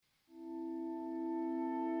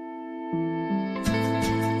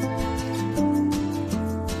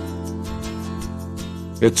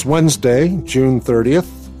It's Wednesday, June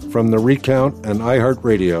 30th. From the Recount and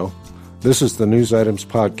iHeartRadio, this is the News Items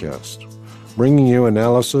Podcast, bringing you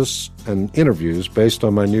analysis and interviews based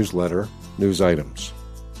on my newsletter, News Items.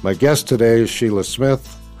 My guest today is Sheila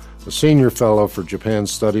Smith, a senior fellow for Japan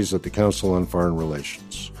Studies at the Council on Foreign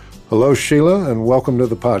Relations. Hello, Sheila, and welcome to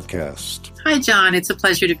the podcast. Hi, John. It's a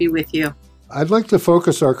pleasure to be with you. I'd like to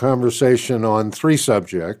focus our conversation on three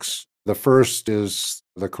subjects. The first is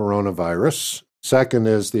the coronavirus. Second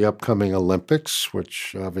is the upcoming Olympics,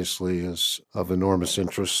 which obviously is of enormous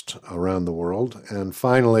interest around the world. And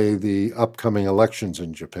finally, the upcoming elections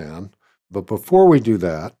in Japan. But before we do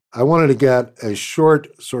that, I wanted to get a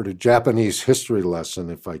short sort of Japanese history lesson,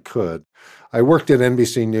 if I could. I worked at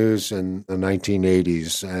NBC News in the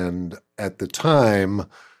 1980s, and at the time,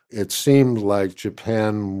 it seemed like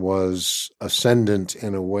Japan was ascendant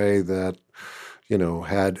in a way that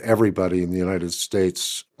had everybody in the United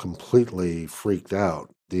States completely freaked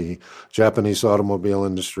out. The Japanese automobile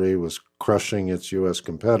industry was crushing its U.S.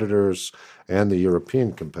 competitors and the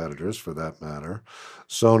European competitors, for that matter.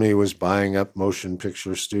 Sony was buying up motion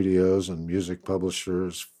picture studios and music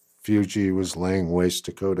publishers. Fuji was laying waste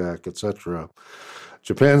to Kodak, etc.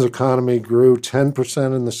 Japan's economy grew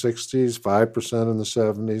 10% in the 60s, 5% in the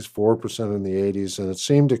 70s, 4% in the 80s, and it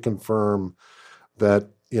seemed to confirm that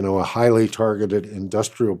a highly targeted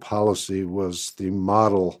industrial policy was the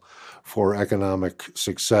model for economic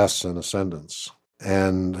success and ascendance.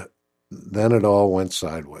 And then it all went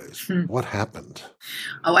sideways. What happened?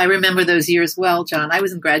 Oh, I remember those years well, John. I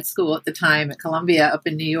was in grad school at the time at Columbia up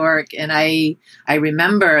in New York, and I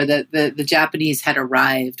remember that the Japanese had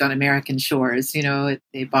arrived on American shores.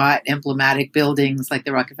 They bought emblematic buildings like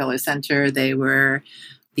the Rockefeller Center. They were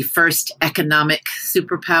the first economic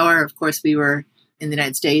superpower. Of course, we were in the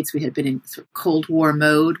United States. We had been in sort of Cold War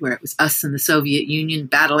mode where it was us and the Soviet Union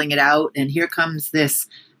battling it out. And here comes this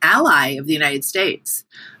ally of the United States.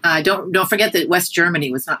 Don't forget that West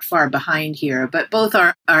Germany was not far behind here, but both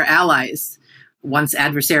are our allies, once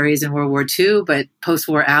adversaries in World War II, but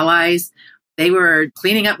post-war allies. They were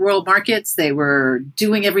cleaning up world markets. They were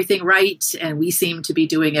doing everything right, and we seem to be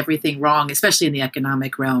doing everything wrong, especially in the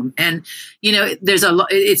economic realm. And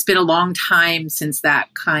it's been a long time since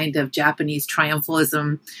that kind of Japanese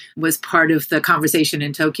triumphalism was part of the conversation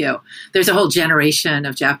in Tokyo. There's a whole generation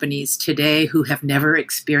of Japanese today who have never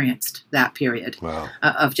experienced that period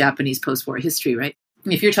of Japanese post-war history, right?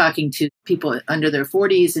 If you're talking to people under their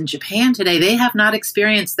 40s in Japan today, they have not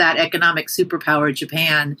experienced that economic superpower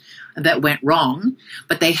Japan that went wrong,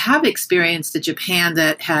 but they have experienced a Japan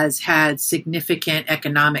that has had significant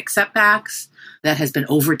economic setbacks, that has been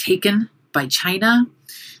overtaken by China,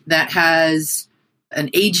 that has an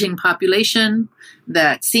aging population,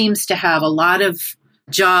 that seems to have a lot of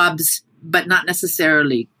jobs, but not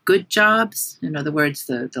necessarily good jobs. In other words,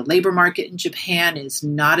 the labor market in Japan is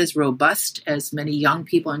not as robust as many young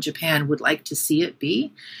people in Japan would like to see it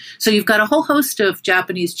be. So you've got a whole host of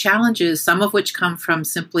Japanese challenges, some of which come from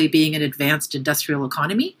simply being an advanced industrial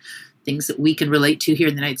economy, things that we can relate to here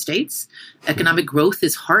in the United States. Economic growth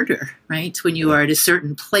is harder, right, when you are at a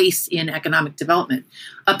certain place in economic development.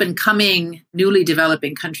 Up and coming, newly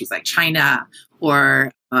developing countries like China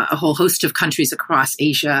or a whole host of countries across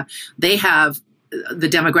Asia, they have the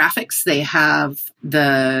demographics, they have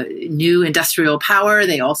the new industrial power,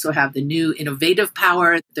 they also have the new innovative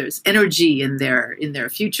power. There's energy in their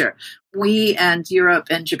future. We and Europe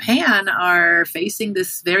and Japan are facing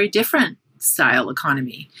this very different style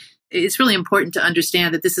economy. It's really important to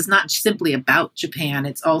understand that this is not simply about Japan,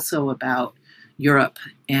 it's also about Europe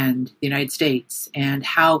and the United States and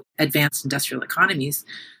how advanced industrial economies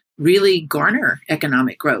really garner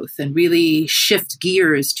economic growth and really shift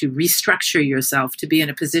gears to restructure yourself to be in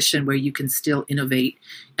a position where you can still innovate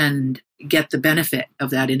and get the benefit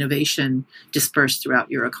of that innovation dispersed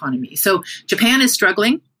throughout your economy. So Japan is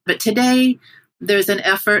struggling, but today there's an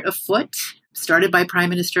effort afoot started by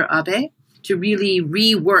Prime Minister Abe to really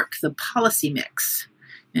rework the policy mix.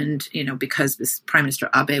 And, because this Prime Minister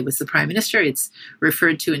Abe was the prime minister, it's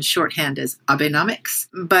referred to in shorthand as Abenomics.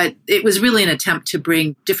 But it was really an attempt to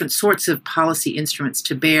bring different sorts of policy instruments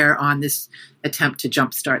to bear on this attempt to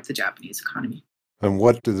jumpstart the Japanese economy. And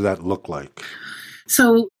what did that look like?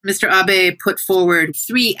 So Mr. Abe put forward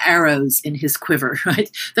 3 arrows in his quiver, right?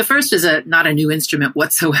 The first is not a new instrument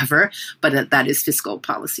whatsoever, but that is fiscal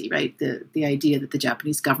policy, right? The idea that the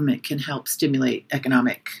Japanese government can help stimulate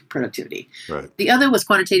economic productivity. Right. The other was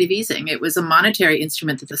quantitative easing. It was a monetary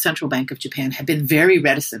instrument that the Central Bank of Japan had been very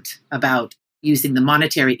reticent about using the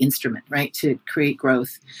monetary instrument, right, to create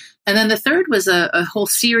growth. And then the third was a whole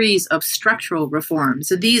series of structural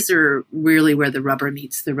reforms. And these are really where the rubber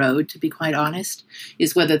meets the road, to be quite honest,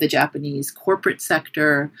 is whether the Japanese corporate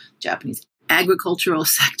sector, Japanese agricultural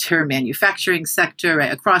sector, manufacturing sector,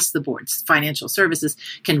 right, across the board, financial services,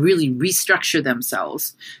 can really restructure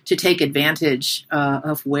themselves to take advantage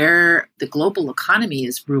of where the global economy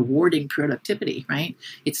is rewarding productivity, right?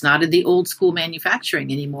 It's not in the old school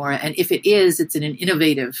manufacturing anymore. And if it is, it's in an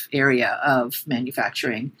innovative area of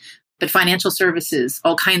manufacturing. But financial services,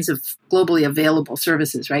 all kinds of globally available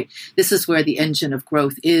services, right? This is where the engine of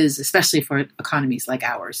growth is, especially for economies like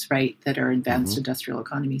ours, right? That are advanced industrial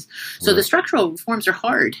economies. So the structural reforms are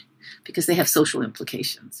hard because they have social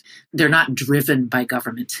implications. They're not driven by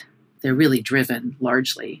government. They're really driven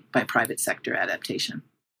largely by private sector adaptation.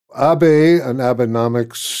 Abe and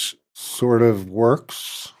Abenomics sort of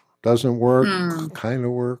works, doesn't work, kind of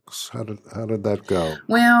works. How did that go?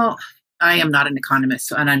 Well, I am not an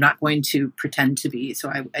economist, and I'm not going to pretend to be.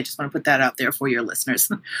 So I just want to put that out there for your listeners.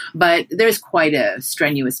 But there's quite a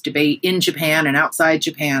strenuous debate in Japan and outside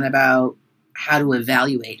Japan about how to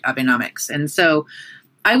evaluate Abenomics. And so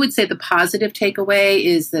I would say the positive takeaway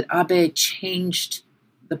is that Abe changed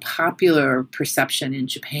the popular perception in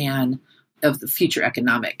Japan of the future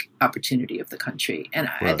economic opportunity of the country. And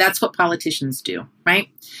that's what politicians do, right?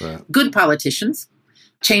 Good politicians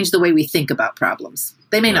change the way we think about problems.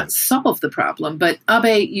 They may not solve the problem, but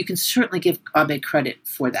Abe, you can certainly give Abe credit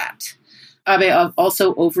for that. Abe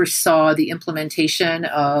also oversaw the implementation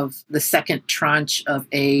of the second tranche of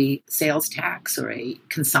a sales tax or a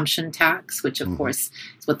consumption tax, which of course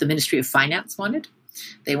is what the Ministry of Finance wanted.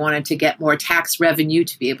 They wanted to get more tax revenue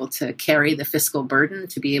to be able to carry the fiscal burden,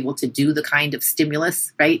 to be able to do the kind of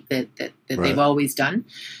stimulus, right, that they've always done.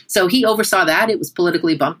 So he oversaw that. It was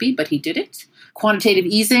politically bumpy, but he did it. Quantitative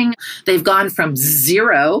easing, they've gone from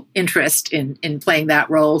zero interest in playing that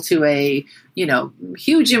role to a,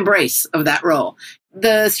 huge embrace of that role.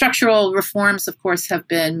 The structural reforms, of course, have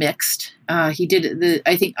been mixed. I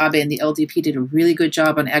think Abe and the LDP did a really good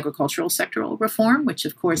job on agricultural sectoral reform, which,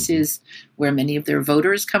 of course, is where many of their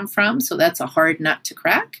voters come from. So that's a hard nut to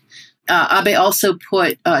crack. Abe also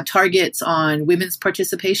put targets on women's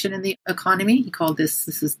participation in the economy. He called this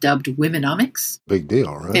is dubbed Womenomics. Big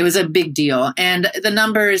deal, right? It was a big deal. And the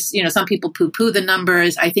numbers, some people poo-poo the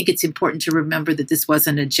numbers. I think it's important to remember that this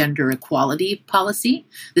wasn't a gender equality policy.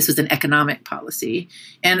 This was an economic policy.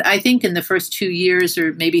 And I think in the first 2 years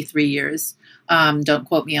or maybe 3 years, don't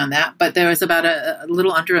quote me on that, but there was about a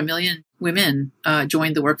little under 1 million women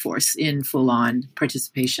joined the workforce in full-on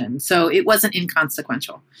participation. So it wasn't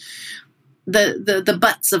inconsequential. The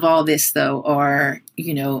buts of all this, though, are,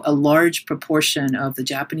 a large proportion of the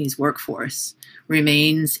Japanese workforce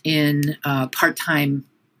remains in part-time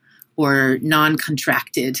or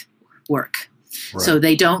non-contracted work. Right. So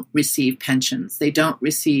they don't receive pensions. They don't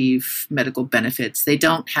receive medical benefits. They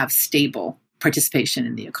don't have stable participation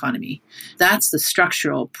in the economy. That's the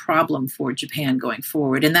structural problem for Japan going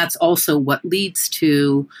forward. And that's also what leads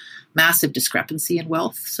to massive discrepancy in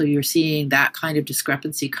wealth. So you're seeing that kind of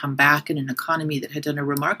discrepancy come back in an economy that had done a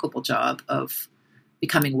remarkable job of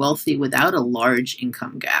becoming wealthy without a large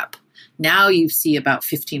income gap. Now you see about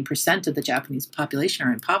 15% of the Japanese population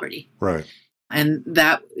are in poverty. Right. And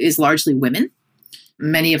that is largely women.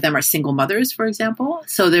 Many of them are single mothers, for example.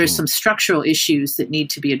 So there's some structural issues that need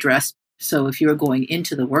to be addressed. So if you're going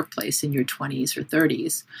into the workplace in your 20s or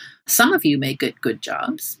 30s, some of you may get good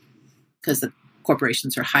jobs because the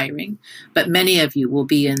corporations are hiring, but many of you will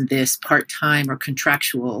be in this part-time or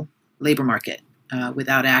contractual labor market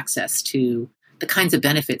without access to the kinds of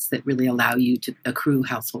benefits that really allow you to accrue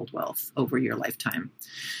household wealth over your lifetime.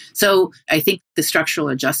 So I think the structural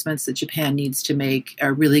adjustments that Japan needs to make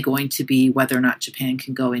are really going to be whether or not Japan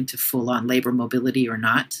can go into full-on labor mobility or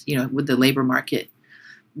not, with the labor market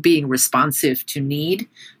being responsive to need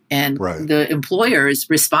and the employers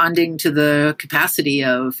responding to the capacity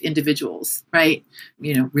of individuals, right?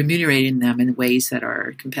 Remunerating them in ways that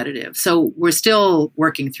are competitive. So we're still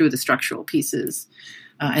working through the structural pieces.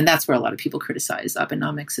 And that's where a lot of people criticize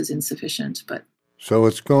Abenomics is insufficient. So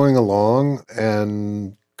it's going along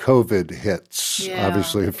and COVID hits. Yeah.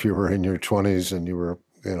 Obviously, if you were in your 20s and you were,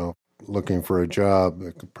 looking for a job,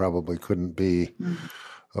 it probably couldn't be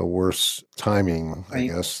a worse timing, I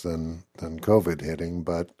guess, than COVID hitting.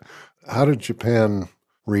 But how did Japan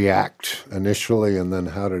react initially, and then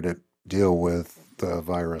how did it deal with the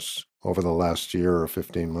virus over the last year or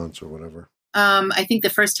 15 months or whatever? I think the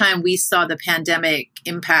first time we saw the pandemic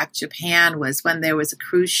impact Japan was when there was a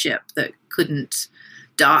cruise ship that couldn't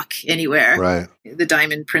dock anywhere. Right. The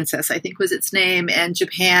Diamond Princess, I think, was its name. And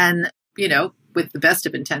Japan with the best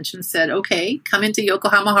of intentions, said, okay, come into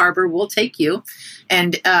Yokohama Harbor, we'll take you.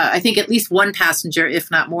 And I think at least one passenger, if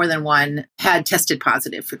not more than one, had tested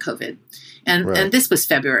positive for COVID. And this was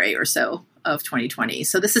February or so of 2020.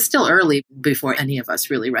 So this is still early before any of us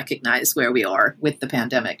really recognize where we are with the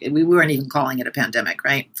pandemic. We weren't even calling it a pandemic,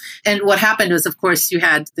 right? And what happened was, of course, you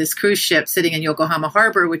had this cruise ship sitting in Yokohama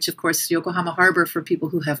Harbor, which, of course, Yokohama Harbor, for people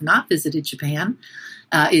who have not visited Japan,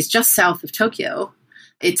 is just south of Tokyo.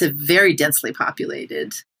 It's a very densely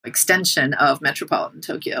populated extension of metropolitan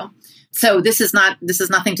Tokyo. So this is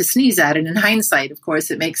nothing to sneeze at. And in hindsight, of course,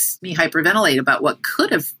 it makes me hyperventilate about what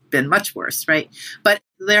could have been much worse, right? But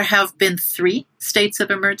there have been 3 states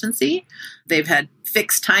of emergency. They've had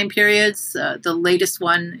fixed time periods. The latest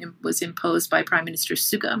one was imposed by Prime Minister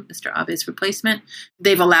Suga, Mr. Abe's replacement.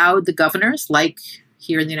 They've allowed the governors, like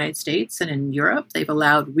here in the United States and in Europe, they've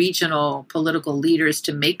allowed regional political leaders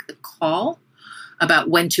to make the call about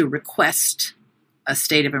when to request a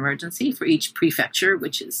state of emergency for each prefecture,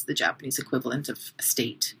 which is the Japanese equivalent of a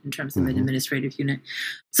state in terms of an administrative unit.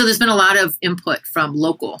 So there's been a lot of input from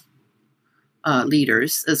local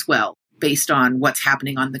leaders as well, based on what's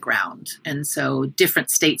happening on the ground. And so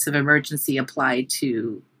different states of emergency apply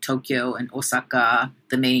to Tokyo and Osaka,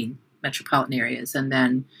 the main metropolitan areas, and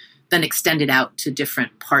then extended out to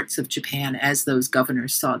different parts of Japan as those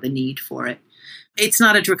governors saw the need for it. It's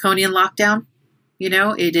not a draconian lockdown.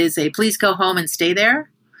 It is a please go home and stay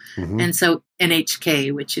there. And so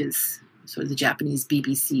NHK, which is sort of the Japanese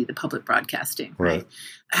BBC, the public broadcasting, right,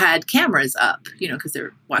 had cameras up, because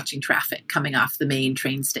they're watching traffic coming off the main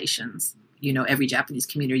train stations. Every Japanese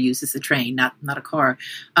commuter uses a train, not a car.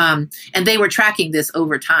 And they were tracking this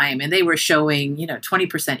over time, and they were showing,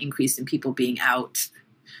 20% increase in people being out,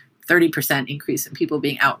 30% increase in people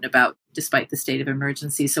being out and about despite the state of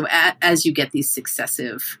emergency. So as you get these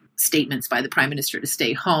successive statements by the prime minister to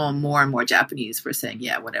stay home, more and more Japanese were saying,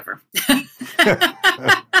 yeah, whatever.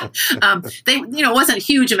 It wasn't a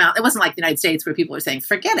huge amount. It wasn't like the United States where people were saying,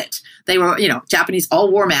 forget it. They were, Japanese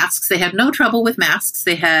all wore masks. They had no trouble with masks.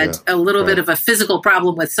 They had a little bit of a physical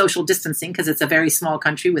problem with social distancing because it's a very small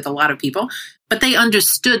country with a lot of people. But they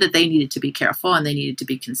understood that they needed to be careful and they needed to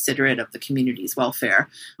be considerate of the community's welfare.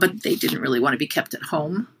 But they didn't really want to be kept at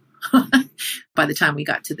home. By the time we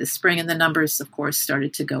got to this spring, and the numbers, of course,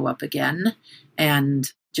 started to go up again,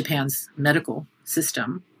 and Japan's medical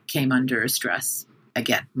system came under stress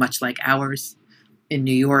again, much like ours in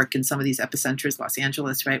New York and some of these epicenters, Los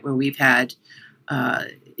Angeles, right, where we've had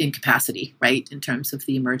incapacity, right, in terms of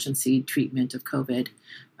the emergency treatment of COVID.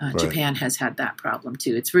 Japan has had that problem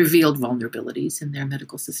too. It's revealed vulnerabilities in their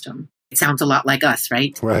medical system. It sounds a lot like us,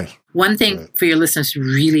 right? Right. One thing for your listeners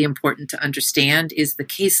really important to understand is the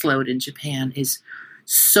caseload in Japan is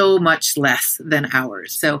so much less than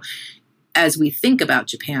ours. So as we think about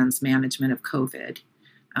Japan's management of COVID,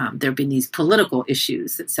 there have been these political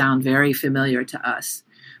issues that sound very familiar to us.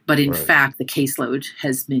 But in fact, the caseload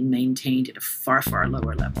has been maintained at a far, far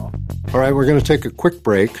lower level. All right, we're going to take a quick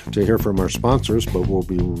break to hear from our sponsors, but we'll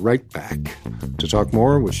be right back to talk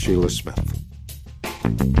more with Sheila Smith.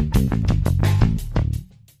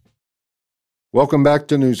 Welcome back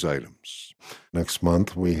to News Items. Next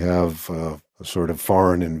month, we have a sort of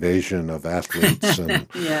foreign invasion of athletes and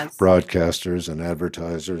broadcasters and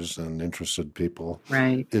advertisers and interested people.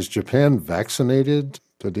 Right. Is Japan vaccinated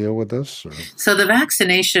to deal with this? Or? So the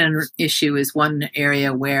vaccination issue is one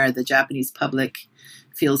area where the Japanese public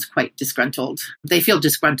feels quite disgruntled. They feel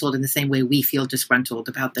disgruntled in the same way we feel disgruntled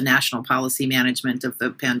about the national policy management of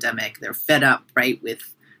the pandemic. They're fed up, right,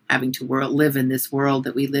 with having to live in this world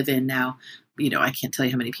that we live in now. I can't tell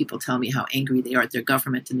you how many people tell me how angry they are at their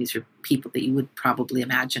government, and these are people that you would probably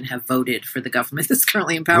imagine have voted for the government that's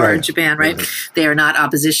currently in power in Japan, right? They are not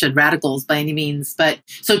opposition radicals by any means. But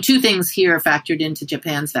so 2 things here factored into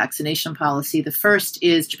Japan's vaccination policy. The first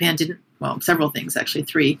is several things, actually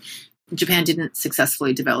 3. Japan didn't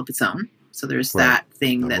successfully develop its own. So there's that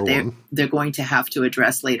thing that they're going to have to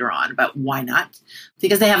address later on about why not?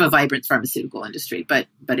 Because they have a vibrant pharmaceutical industry, but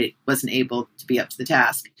it wasn't able to be up to the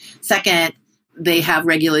task. Second, they have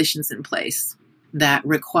regulations in place that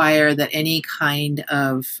require that any kind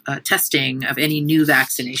of testing of any new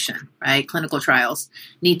vaccination, right, clinical trials,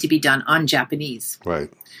 need to be done on Japanese. Right.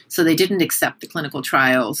 So they didn't accept the clinical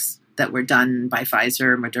trials that were done by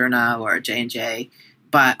Pfizer, Moderna, or J&J,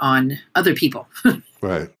 but on other people.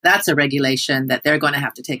 Right. That's a regulation that they're going to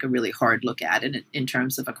have to take a really hard look at in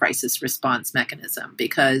terms of a crisis response mechanism,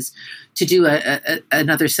 because to do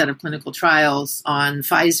another set of clinical trials on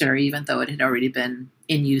Pfizer, even though it had already been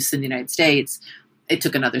in use in the United States, it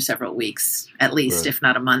took another several weeks, at least, if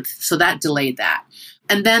not a month. So that delayed that.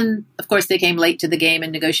 And then, of course, they came late to the game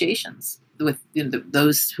in negotiations with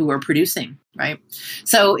those who were producing, right?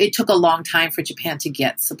 So it took a long time for Japan to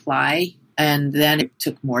get supply. And then it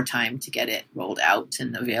took more time to get it rolled out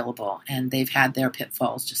and available. And they've had their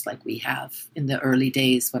pitfalls just like we have in the early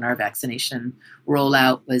days when our vaccination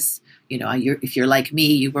rollout was, if you're like me,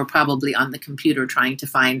 you were probably on the computer trying to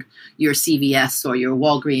find your CVS or your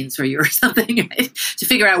Walgreens or your something, right? To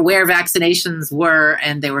figure out where vaccinations were.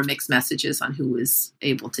 And there were mixed messages on who was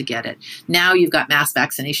able to get it. Now you've got mass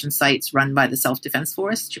vaccination sites run by the Self-Defense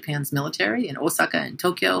Force, Japan's military, in Osaka and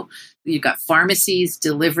Tokyo. You've got pharmacies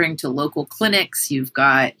delivering to local clinics. You've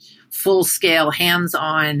got full-scale,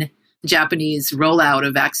 hands-on Japanese rollout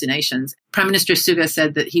of vaccinations. Prime Minister Suga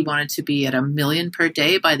said that he wanted to be at 1 million per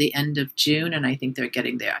day by the end of June, and I think they're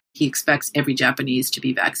getting there. He expects every Japanese to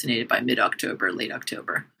be vaccinated by mid-October, late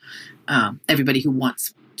October. Everybody who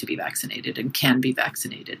wants to be vaccinated and can be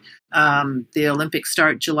vaccinated. The Olympics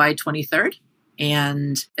start July 23rd,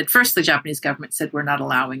 and at first the Japanese government said we're not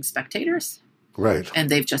allowing spectators. Right. And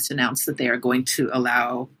they've just announced that they are going to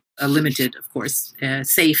allow a limited, of course,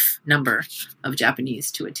 safe number of Japanese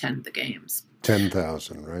to attend the games.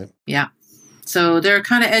 10,000, right? Yeah. So they're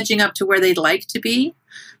kind of edging up to where they'd like to be,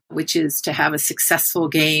 which is to have a successful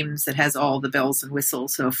games that has all the bells and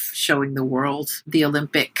whistles of showing the world the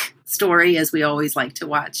Olympic story, as we always like to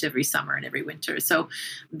watch every summer and every winter. So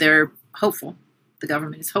they're hopeful. The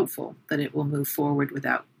government is hopeful that it will move forward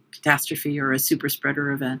without catastrophe or a super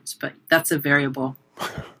spreader event, but that's a variable.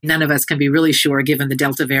 None of us can be really sure given the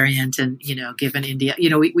Delta variant and, given India,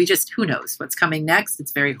 we just, who knows what's coming next?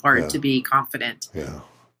 It's very hard to be confident. Yeah.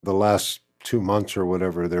 The last 2 months or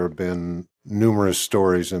whatever, there have been numerous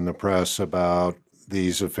stories in the press about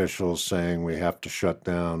these officials saying we have to shut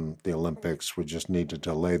down the Olympics. We just need to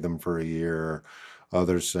delay them for a year.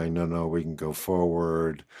 Others saying, no, we can go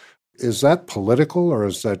forward. Is that political, or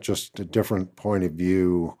is that just a different point of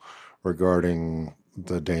view regarding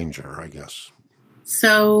the danger, I guess?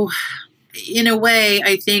 So, in a way,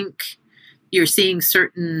 I think you're seeing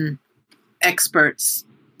certain experts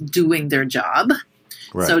doing their job.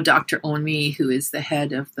 Right. So Dr. Onmi, who is the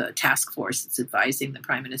head of the task force that's advising the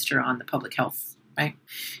Prime Minister on the public health, right?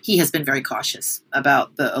 He has been very cautious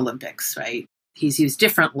about the Olympics, right? He's used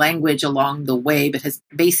different language along the way, but has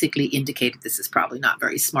basically indicated this is probably not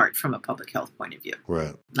very smart from a public health point of view.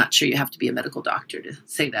 Right. Not sure you have to be a medical doctor to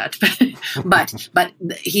say that, but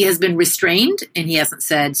he has been restrained, and he hasn't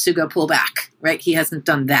said, Suga, pull back, right? He hasn't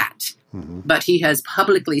done that, but he has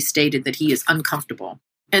publicly stated that he is uncomfortable.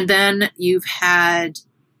 And then you've had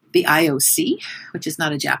the IOC, which is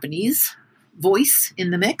not a Japanese voice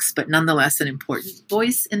in the mix, but nonetheless an important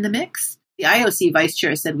voice in the mix. The IOC vice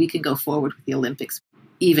chair said we can go forward with the Olympics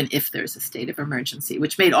even if there's a state of emergency,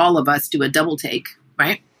 which made all of us do a double take,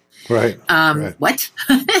 right? Right. Right. What?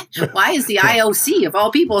 Why is the IOC, of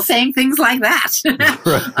all people, saying things like that?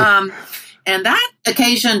 Right. And that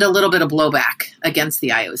occasioned a little bit of blowback against the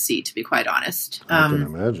IOC, to be quite honest. I can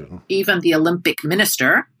imagine. Even the Olympic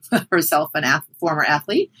minister, herself a former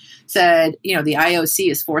athlete, said, the IOC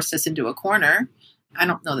has forced us into a corner. I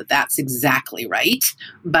don't know that that's exactly right,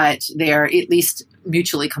 but they're at least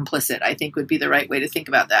mutually complicit, I think would be the right way to think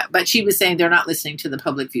about that. But she was saying they're not listening to the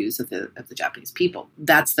public views of the Japanese people.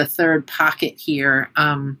 That's the third pocket here.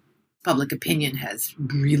 Public opinion has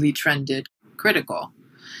really trended critical.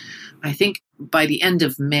 I think by the end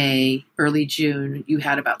of May, early June, you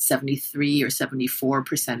had about 73 or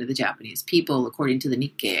 74% of the Japanese people, according to the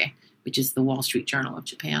Nikkei, which is the Wall Street Journal of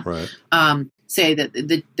Japan, right. Say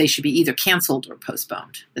that they should be either canceled or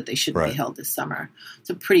postponed, that they shouldn't be held this summer. It's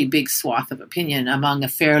a pretty big swath of opinion among a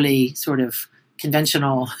fairly sort of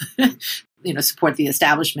conventional, support the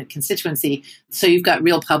establishment constituency. So you've got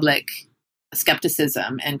real public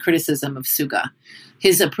skepticism and criticism of Suga.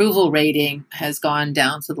 His approval rating has gone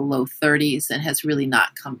down to the low 30s and has really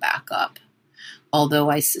not come back up. Although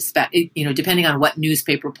I suspect, depending on what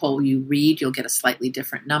newspaper poll you read, you'll get a slightly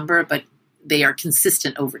different number, but they are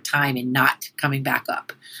consistent over time in not coming back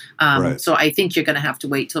up. So I think you're going to have to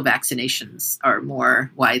wait till vaccinations are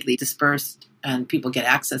more widely dispersed and people get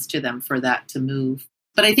access to them for that to move.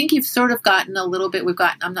 But I think you've sort of gotten a little bit,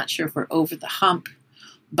 I'm not sure if we're over the hump,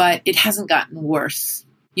 but it hasn't gotten worse.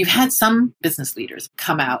 You've had some business leaders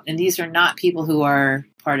come out, and these are not people who are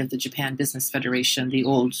part of the Japan Business Federation, the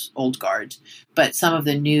old guard, but some of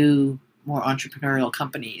the new, more entrepreneurial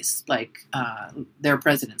companies, like their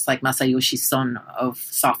presidents, like Masayoshi Son of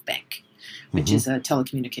SoftBank, which is a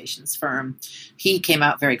telecommunications firm. He came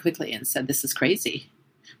out very quickly and said, this is crazy.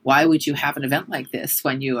 Why would you have an event like this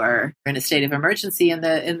when you are in a state of emergency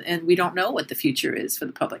and we don't know what the future is for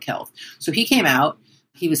the public health? So he came out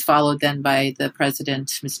He was followed then by the president,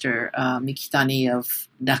 Mr. Mikitani of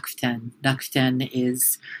Rakuten. Rakuten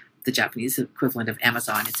is the Japanese equivalent of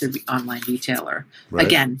Amazon. It's an online retailer. Right.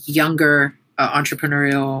 Again, younger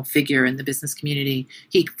entrepreneurial figure in the business community.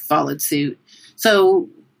 He followed suit. So,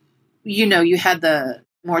 you had the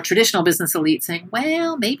more traditional business elite saying,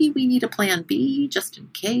 well, maybe we need a plan B just in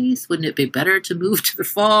case. Wouldn't it be better to move to the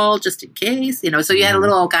fall just in case? So you had a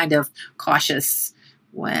little kind of cautious,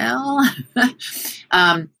 but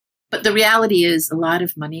the reality is a lot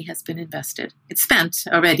of money has been invested. It's spent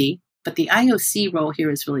already, but the IOC role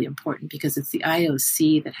here is really important because it's the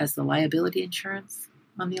IOC that has the liability insurance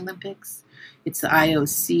on the Olympics. It's the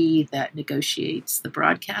IOC that negotiates the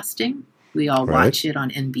broadcasting. We all watch it on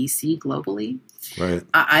NBC globally. Right.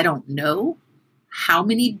 I don't know how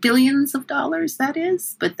many billions of dollars that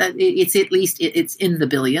is, but that it's at least it's in the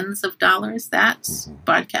billions of dollars, that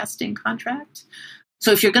broadcasting contract.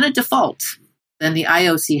 So if you're going to default, then the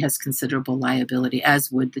IOC has considerable liability, as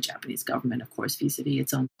would the Japanese government, of course, vis-a-vis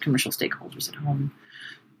its own commercial stakeholders at home.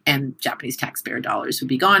 And Japanese taxpayer dollars would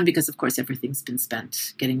be gone because, of course, everything's been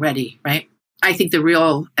spent getting ready, right? I think the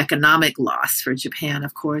real economic loss for Japan,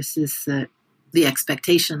 of course, is that the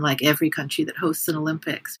expectation, like every country that hosts an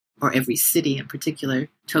Olympics, or every city in particular,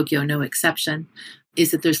 Tokyo no exception,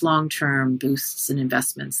 is that there's long-term boosts and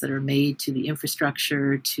investments that are made to the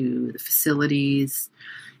infrastructure, to the facilities,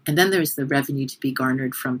 and then there's the revenue to be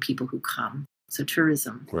garnered from people who come. So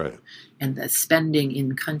tourism, right, and the spending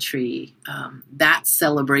in country, that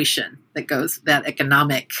celebration that goes, that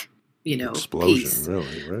economic, explosion, piece.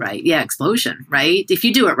 Really, right? Right. Yeah, explosion, right? If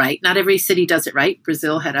you do it right, not every city does it right.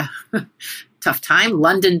 Brazil had a tough time.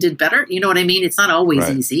 London did better. You know what I mean? It's not always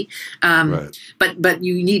easy. But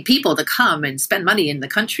you need people to come and spend money in the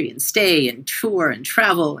country and stay and tour and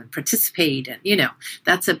travel and participate. And,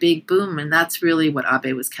 that's a big boom. And that's really what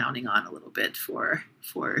Abe was counting on a little bit for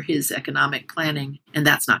his economic planning. And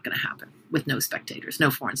that's not going to happen with no spectators, no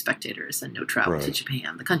foreign spectators, and no travel to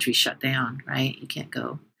Japan. The country's shut down, right? You can't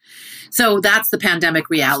go. So that's the pandemic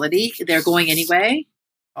reality. They're going anyway.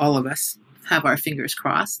 All of us have our fingers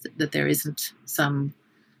crossed that there isn't some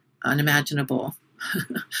unimaginable,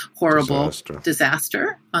 horrible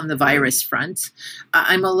disaster on the virus front.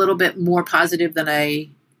 I'm a little bit more positive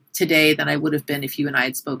today than I would have been if you and I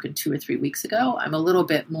had spoken 2 or 3 weeks ago. I'm a little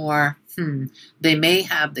bit more, they may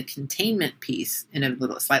have the containment piece in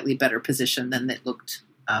a slightly better position than it looked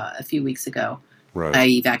a few weeks ago. Right.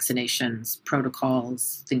 I.e. vaccinations,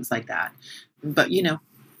 protocols, things like that. But,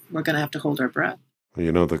 we're going to have to hold our breath.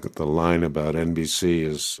 The line about NBC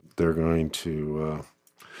is they're going to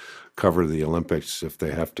cover the Olympics if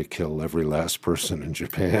they have to kill every last person in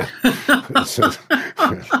Japan. So,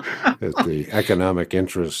 the economic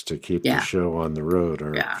interests to keep the show on the road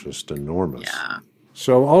are just enormous. Yeah.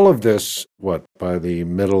 So all of this, by the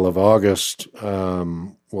middle of August,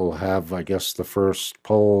 we'll have, I guess, the first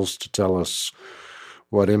polls to tell us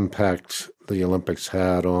what impact the Olympics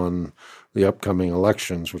had on the upcoming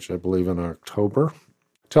elections, which I believe in October.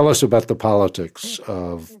 Tell us about the politics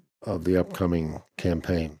of the upcoming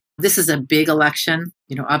campaign. This is a big election.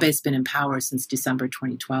 Abe's been in power since December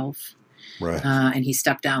 2012. Right. And he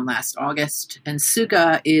stepped down last August. And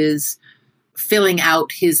Suga is filling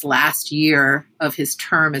out his last year of his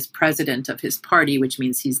term as president of his party, which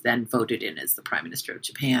means he's then voted in as the prime minister of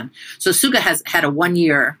Japan. So Suga has had a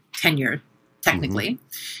 1-year tenure, technically.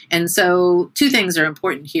 And so 2 things are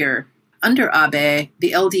important here. Under Abe,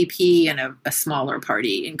 the LDP and a smaller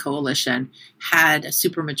party in coalition had a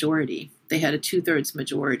supermajority. They had a 2/3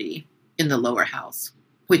 majority in the lower house,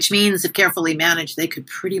 which means if carefully managed, they could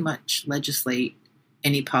pretty much legislate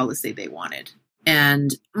any policy they wanted.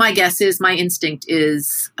 And my instinct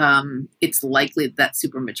is it's likely that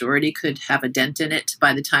supermajority could have a dent in it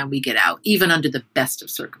by the time we get out, even under the best of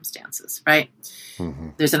circumstances, right?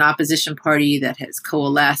 There's an opposition party that has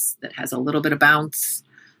coalesced, that has a little bit of bounce.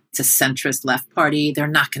 It's a centrist left party. They're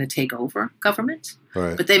not going to take over government,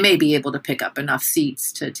 but they may be able to pick up enough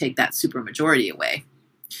seats to take that supermajority away.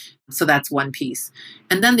 So that's one piece.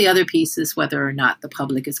 And then the other piece is whether or not the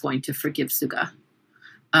public is going to forgive Suga.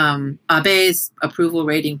 Abe's approval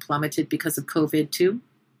rating plummeted because of COVID too.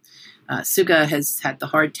 Suga has had the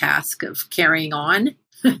hard task of carrying on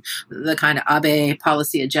the kind of Abe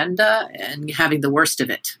policy agenda and having the worst of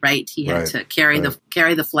it, right? He had to carry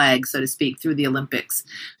the flag, so to speak, through the Olympics.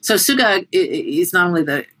 So Suga is not only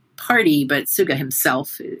the party, but Suga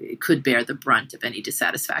himself could bear the brunt of any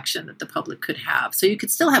dissatisfaction that the public could have. So you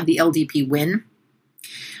could still have the LDP win,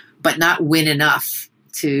 but not win enough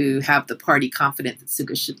to have the party confident that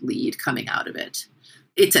Suga should lead coming out of it.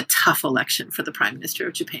 It's a tough election for the Prime Minister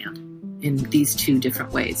of Japan in these two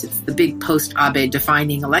different ways. It's the big post-Abe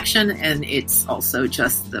defining election, and it's also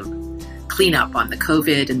just the cleanup on the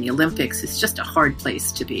COVID and the Olympics. It's just a hard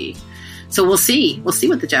place to be. So we'll see. We'll see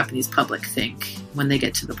what the Japanese public think when they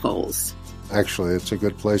get to the polls. Actually, it's a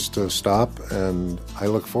good place to stop, and I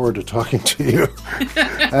look forward to talking to you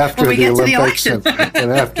after the Olympics and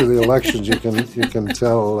after the elections. You can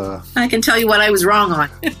tell. I can tell you what I was wrong on.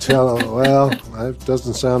 Well, it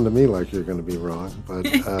doesn't sound to me like you're going to be wrong,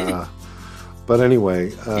 but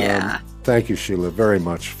anyway, Thank you, Sheila, very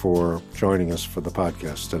much for joining us for the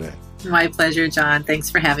podcast today. My pleasure, John.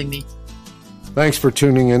 Thanks for having me. Thanks for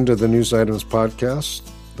tuning in to the News Items podcast.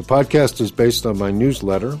 The podcast is based on my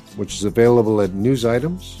newsletter, which is available at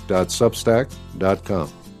newsitems.substack.com.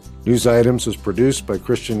 News Items is produced by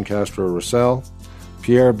Christian Castro-Russell,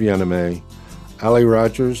 Pierre Bien-Aimé, Ali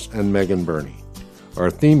Rogers, and Megan Burney. Our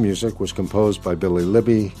theme music was composed by Billy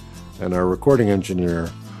Libby, and our recording engineer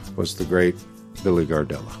was the great Billy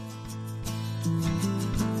Gardella.